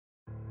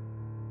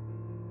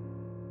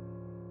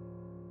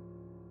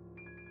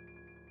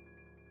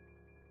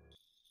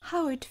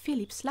Howard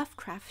Phillips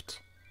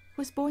Lovecraft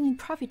was born in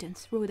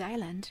Providence, Rhode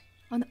Island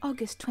on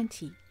August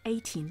 20,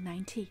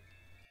 1890.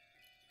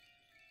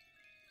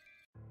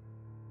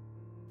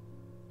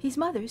 His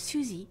mother,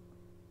 Susie,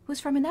 was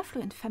from an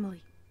affluent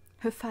family.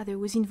 Her father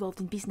was involved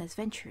in business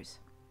ventures.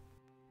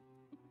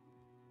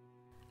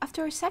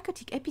 After a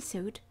psychotic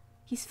episode,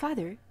 his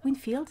father,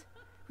 Winfield,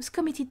 was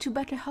committed to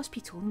Butler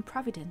Hospital in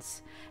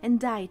Providence and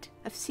died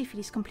of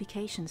syphilis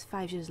complications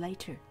 5 years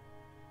later.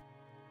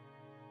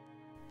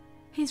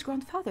 His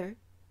grandfather,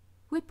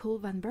 Whipple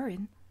Van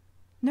Buren,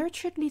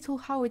 nurtured little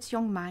Howard's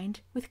young mind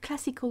with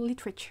classical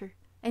literature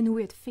and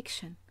weird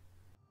fiction,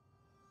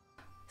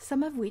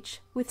 some of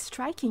which with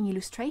striking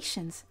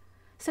illustrations,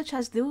 such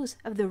as those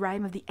of the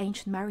Rime of the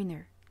Ancient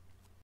Mariner.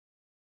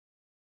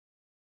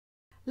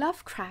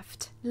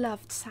 Lovecraft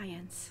loved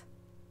science.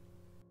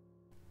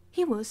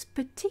 He was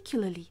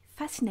particularly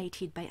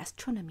fascinated by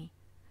astronomy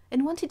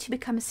and wanted to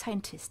become a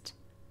scientist.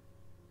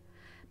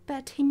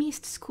 But he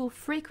missed school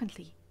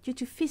frequently due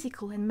to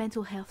physical and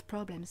mental health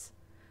problems,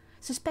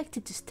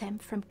 suspected to stem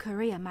from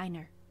chorea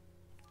minor.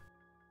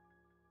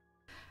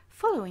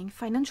 Following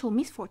financial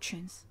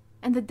misfortunes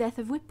and the death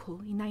of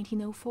Whipple in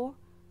 1904,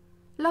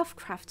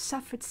 Lovecraft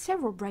suffered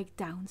several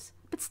breakdowns,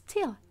 but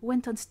still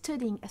went on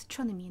studying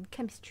astronomy and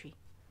chemistry.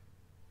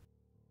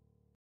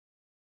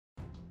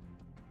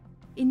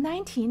 In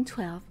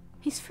 1912,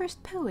 his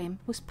first poem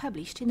was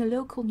published in a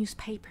local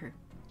newspaper.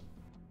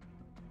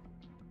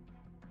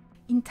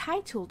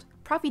 Entitled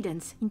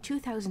Providence in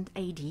 2000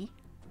 AD,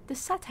 the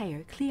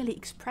satire clearly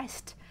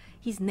expressed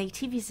his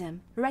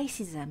nativism,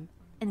 racism,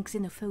 and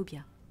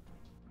xenophobia.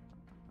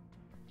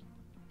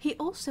 He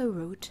also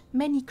wrote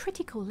many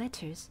critical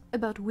letters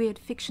about weird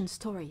fiction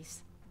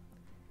stories.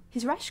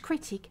 His rash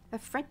critique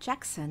of Fred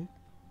Jackson,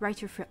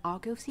 writer for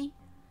Argosy,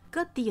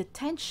 got the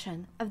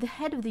attention of the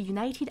head of the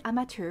United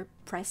Amateur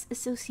Press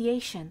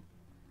Association,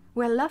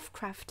 where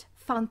Lovecraft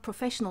found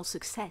professional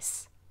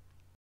success.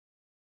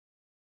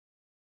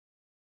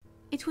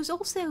 It was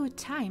also a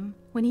time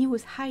when he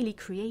was highly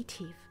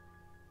creative.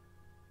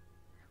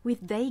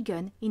 With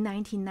Dagon in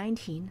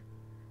 1919,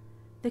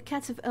 The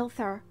Cats of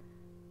Ulthar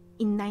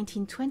in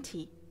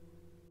 1920,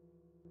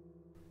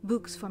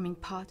 books forming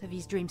part of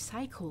his dream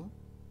cycle,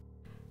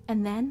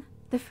 and then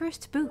the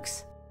first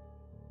books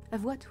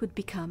of what would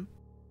become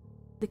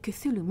the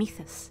Cthulhu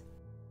mythos.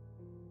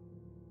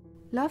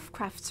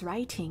 Lovecraft's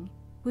writing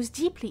was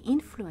deeply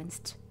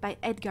influenced by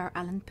Edgar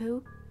Allan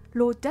Poe,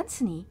 Lord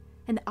Dunsany,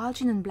 and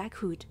Algernon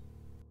Blackwood,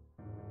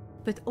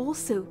 but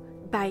also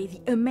by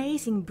the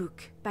amazing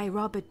book by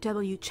Robert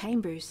W.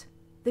 Chambers,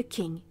 The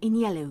King in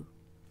Yellow.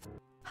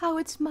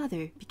 Howard's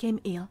mother became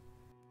ill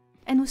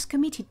and was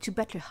committed to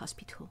Butler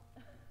Hospital.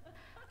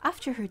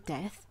 After her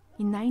death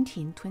in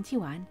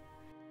 1921,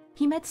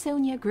 he met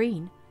Sonia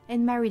Green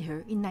and married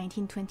her in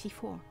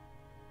 1924.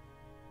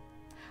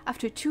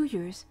 After 2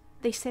 years,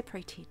 they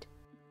separated.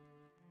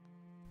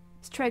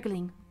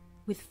 Struggling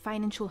with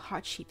financial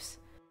hardships,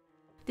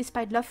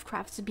 despite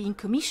Lovecraft's being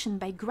commissioned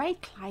by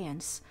great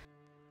clients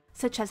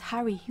such as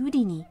Harry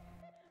Houdini,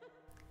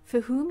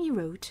 for whom he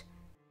wrote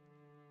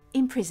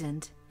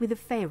Imprisoned with the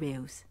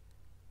Pharaohs.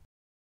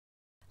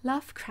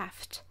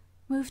 Lovecraft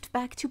moved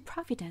back to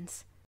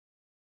Providence,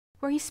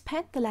 where he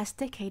spent the last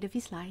decade of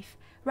his life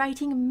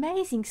writing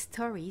amazing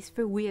stories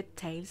for Weird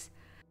Tales,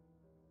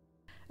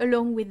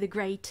 along with the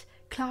great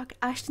Clark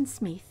Ashton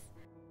Smith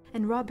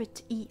and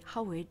Robert E.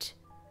 Howard.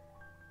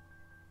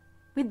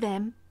 With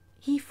them,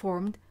 he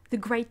formed the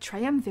great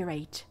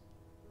triumvirate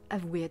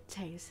of Weird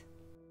Tales.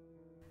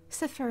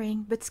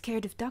 Suffering but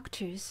scared of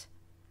doctors,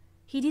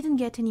 he didn't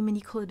get any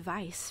medical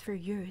advice for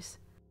years.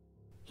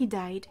 He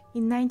died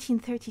in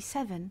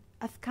 1937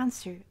 of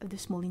cancer of the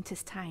small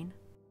intestine.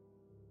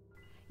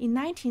 In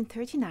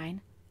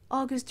 1939,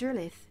 August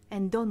Derleth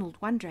and Donald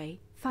Wandrei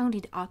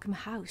founded Arkham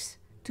House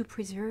to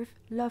preserve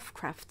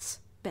Lovecraft's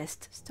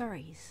best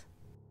stories.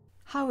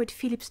 Howard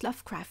Phillips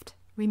Lovecraft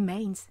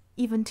remains,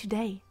 even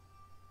today,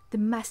 the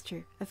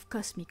master of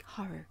cosmic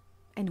horror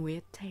and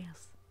weird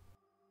tales.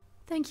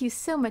 Thank you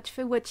so much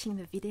for watching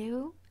the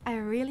video. I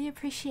really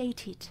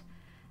appreciate it.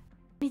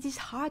 It is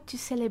hard to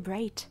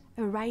celebrate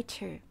a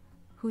writer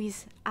who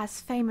is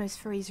as famous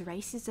for his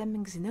racism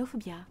and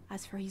xenophobia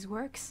as for his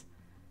works.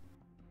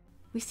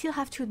 We still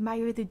have to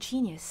admire the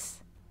genius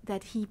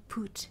that he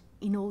put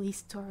in all his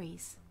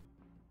stories.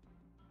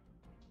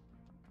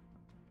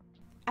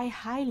 I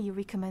highly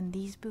recommend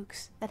these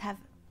books that have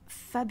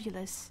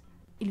fabulous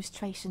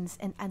illustrations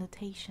and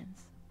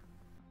annotations.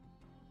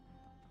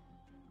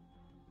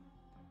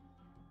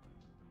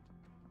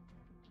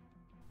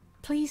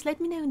 Please let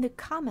me know in the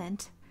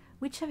comment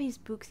which of his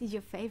books is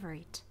your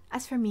favorite.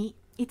 As for me,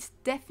 it's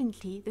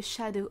definitely The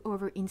Shadow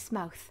over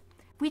Innsmouth,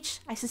 which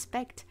I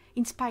suspect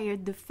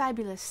inspired the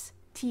fabulous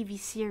TV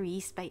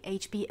series by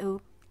HBO,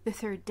 The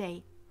Third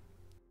Day.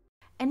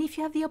 And if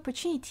you have the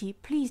opportunity,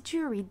 please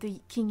do read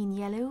The King in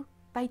Yellow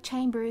by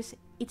Chambers.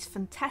 It's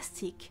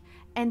fantastic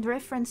and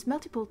referenced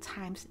multiple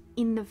times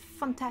in the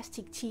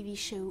fantastic TV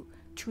show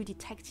True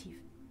Detective.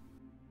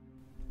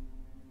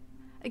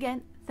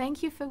 Again,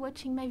 thank you for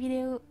watching my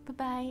video. Bye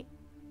bye.